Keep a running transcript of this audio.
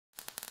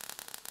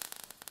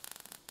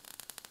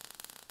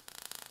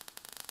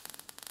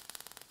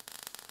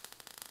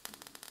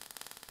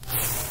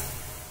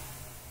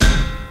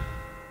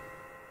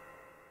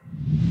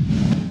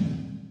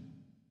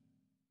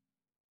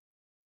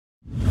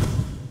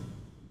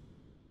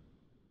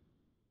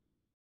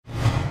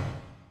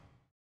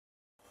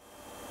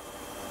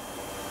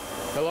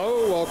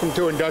Hello, welcome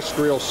to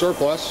Industrial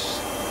Surplus.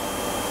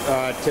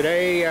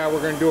 Today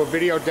we're going to do a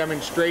video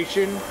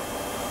demonstration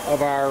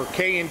of our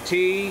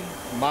K&T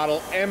Model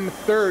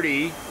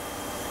M30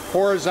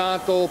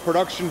 horizontal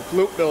production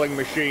flute milling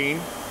machine.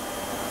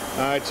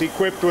 It's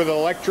equipped with an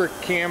electric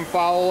cam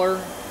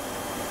fowler,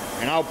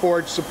 an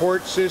outboard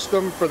support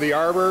system for the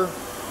arbor,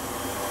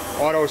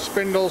 auto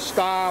spindle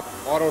stop,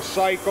 auto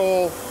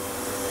cycle,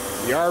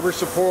 the arbor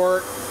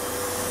support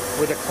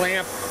with a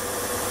clamp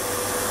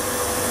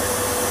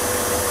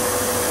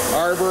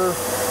arbor.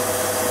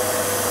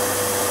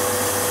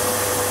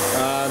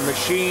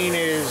 Machine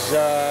is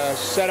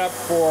set up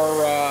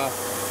for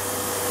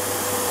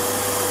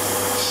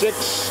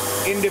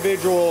 6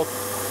 individual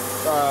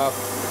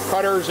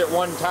cutters at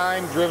one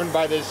time, driven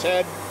by this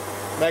head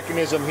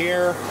mechanism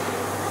here.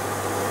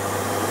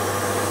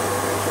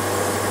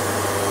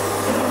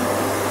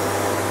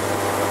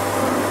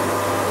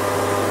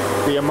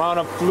 The amount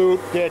of flute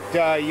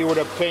that you would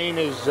obtain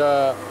is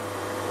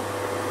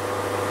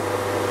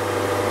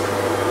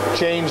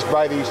changed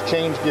by these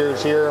change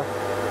gears here.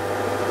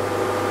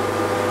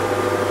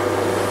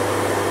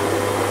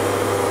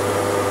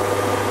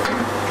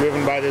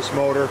 Driven by this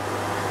motor.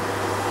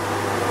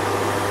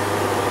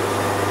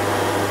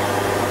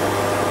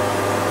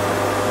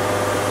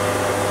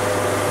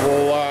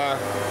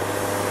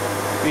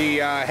 The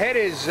head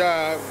is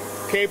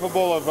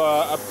capable of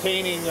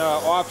obtaining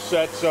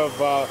offsets of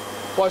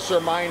plus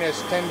or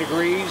minus 10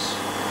 degrees.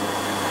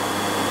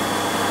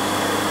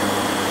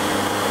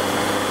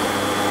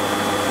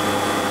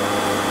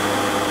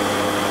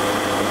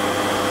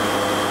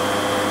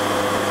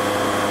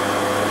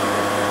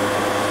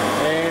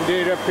 And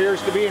it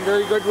appears to be in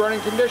very good running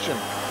condition.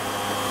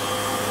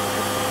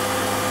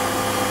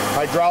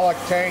 Hydraulic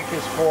tank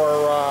is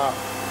for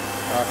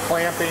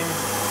clamping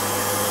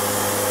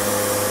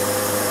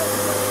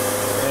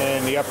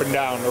and the up and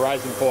down, the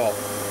rise and fall.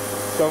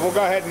 So we'll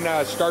go ahead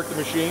and start the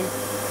machine.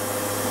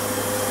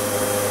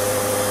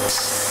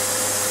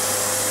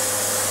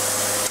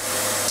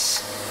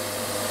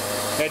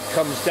 Head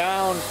comes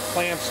down,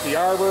 clamps the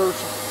arbors,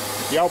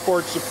 the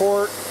outboard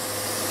support,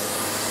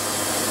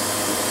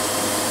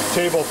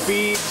 table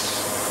feeds,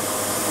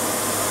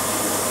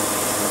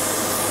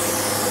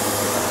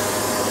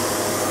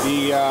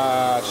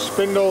 the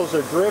spindles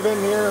are driven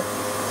here.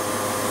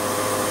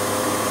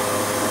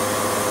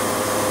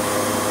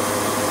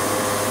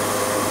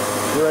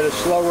 They're at a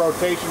slow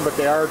rotation, but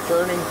they are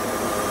turning.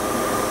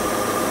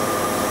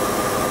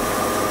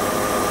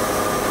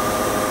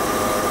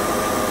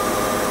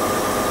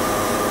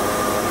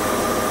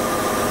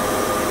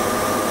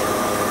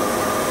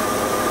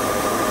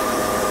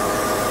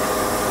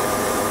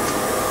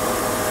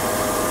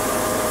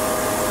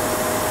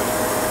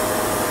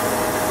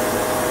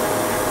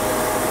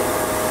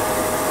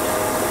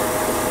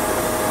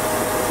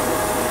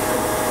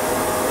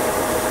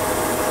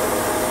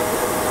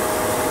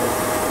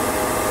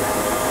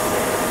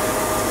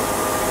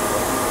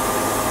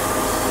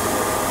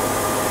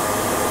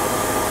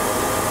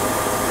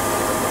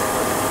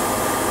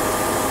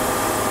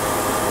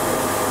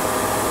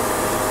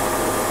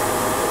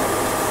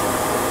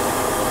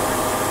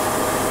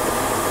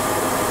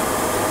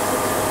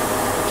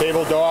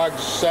 Table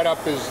dog's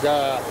setup is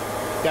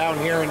down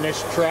here in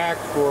this track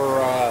for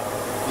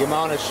the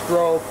amount of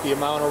stroke, the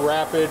amount of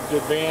rapid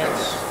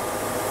advance,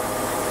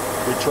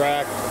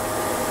 retract.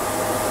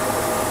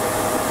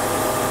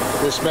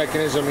 This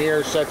mechanism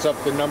here sets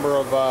up the number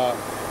of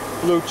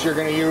flutes you're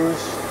going to use.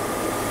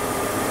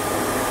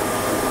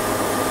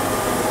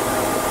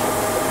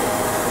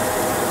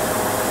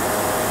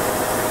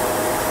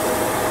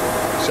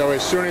 So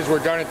as soon as we're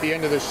done at the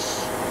end of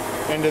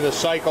the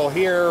cycle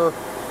here,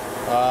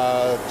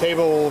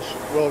 tables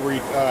will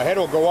head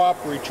will go up,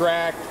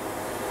 retract,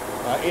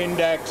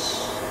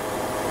 index,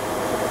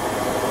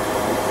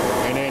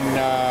 and then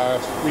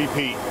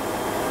repeat.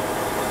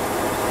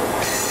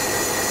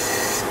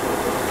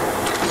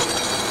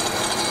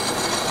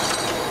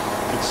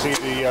 You can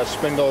see the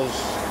spindles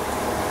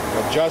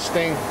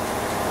adjusting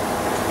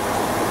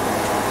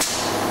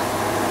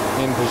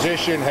in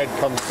position. Head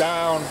comes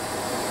down,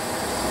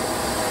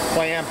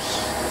 clamps,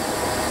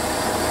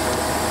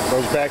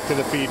 goes back to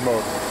the feed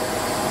mode.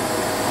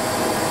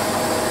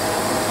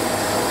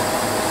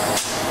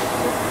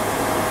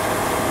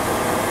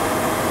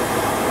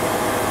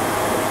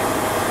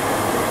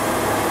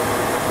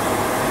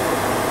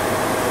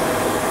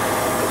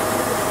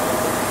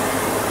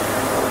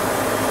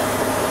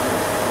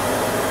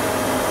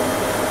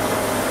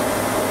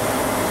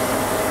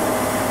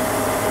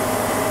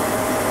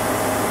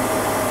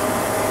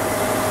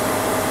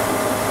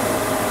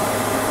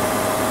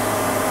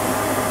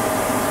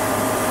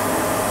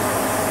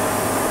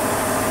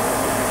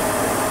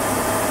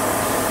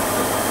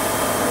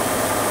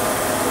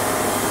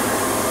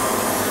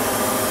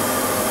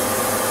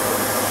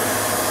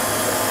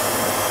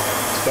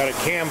 Got a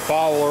cam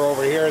fowler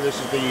over here. This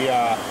is the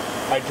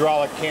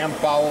hydraulic cam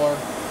fowler.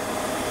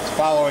 It's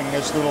following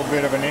this little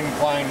bit of an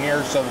incline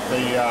here so that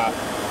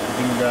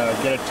you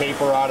can get a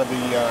taper out of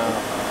the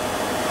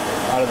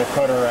out of the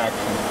cutter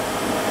action.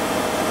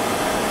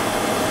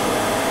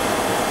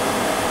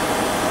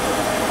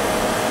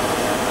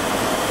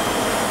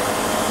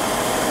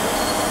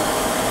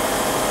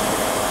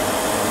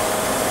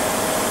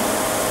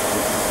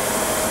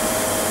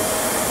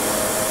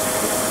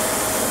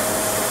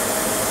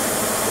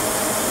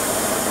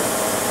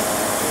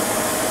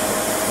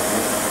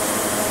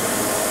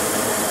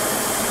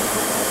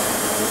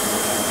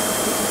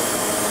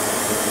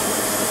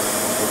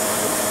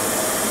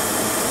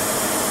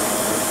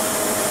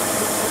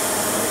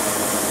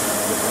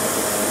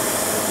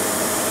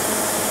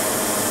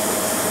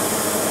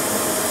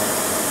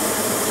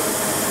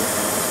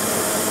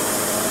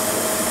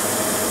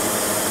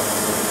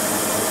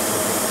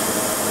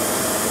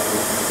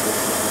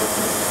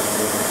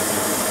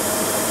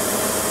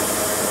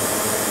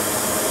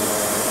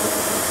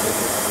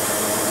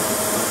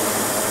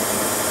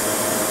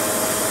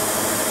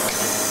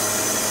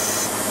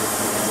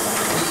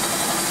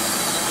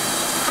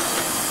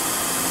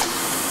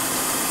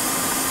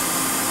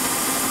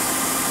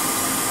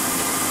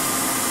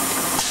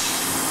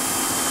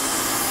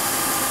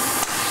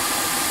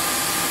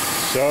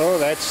 So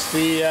that's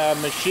the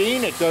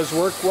machine. It does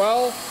work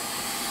well.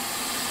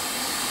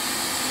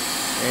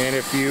 And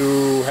if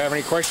you have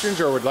any questions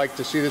or would like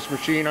to see this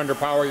machine under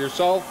power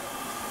yourself,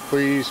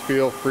 please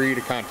feel free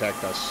to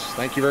contact us.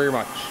 Thank you very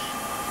much.